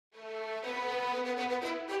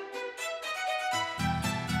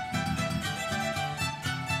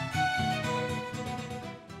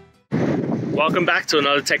Welcome back to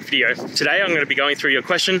another tech video. Today I'm going to be going through your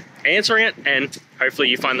question, answering it, and hopefully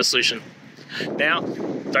you find the solution. Now,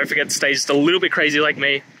 don't forget to stay just a little bit crazy like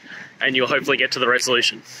me, and you'll hopefully get to the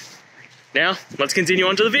resolution. Now, let's continue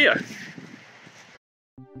on to the video.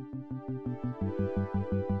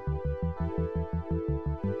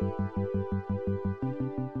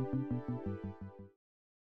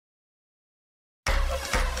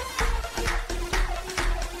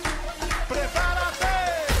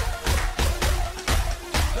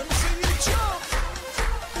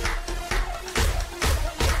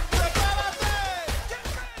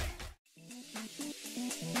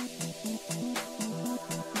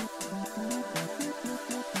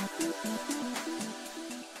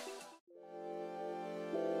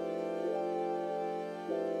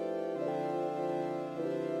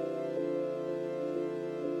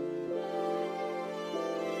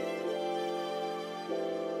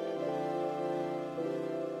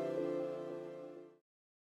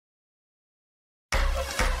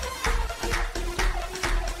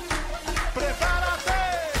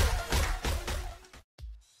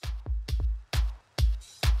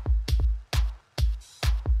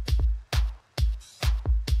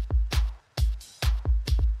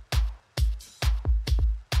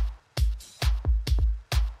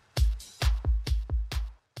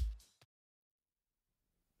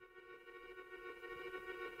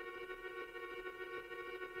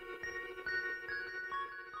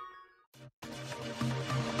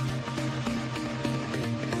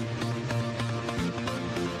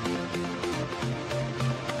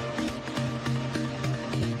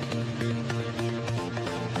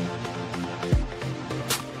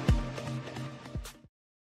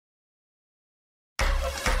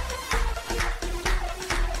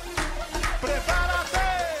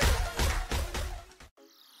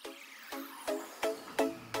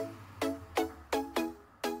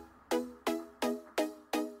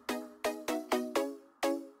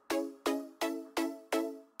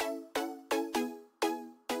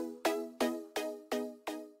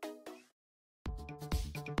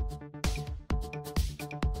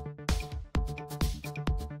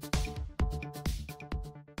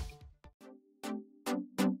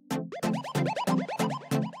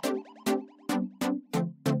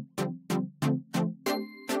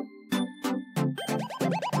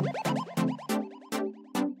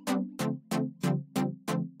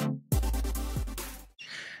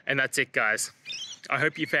 And that's it, guys. I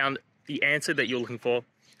hope you found the answer that you're looking for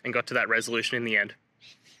and got to that resolution in the end.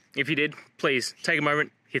 If you did, please take a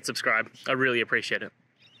moment, hit subscribe. I really appreciate it.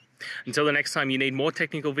 Until the next time you need more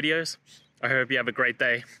technical videos, I hope you have a great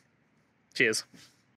day. Cheers.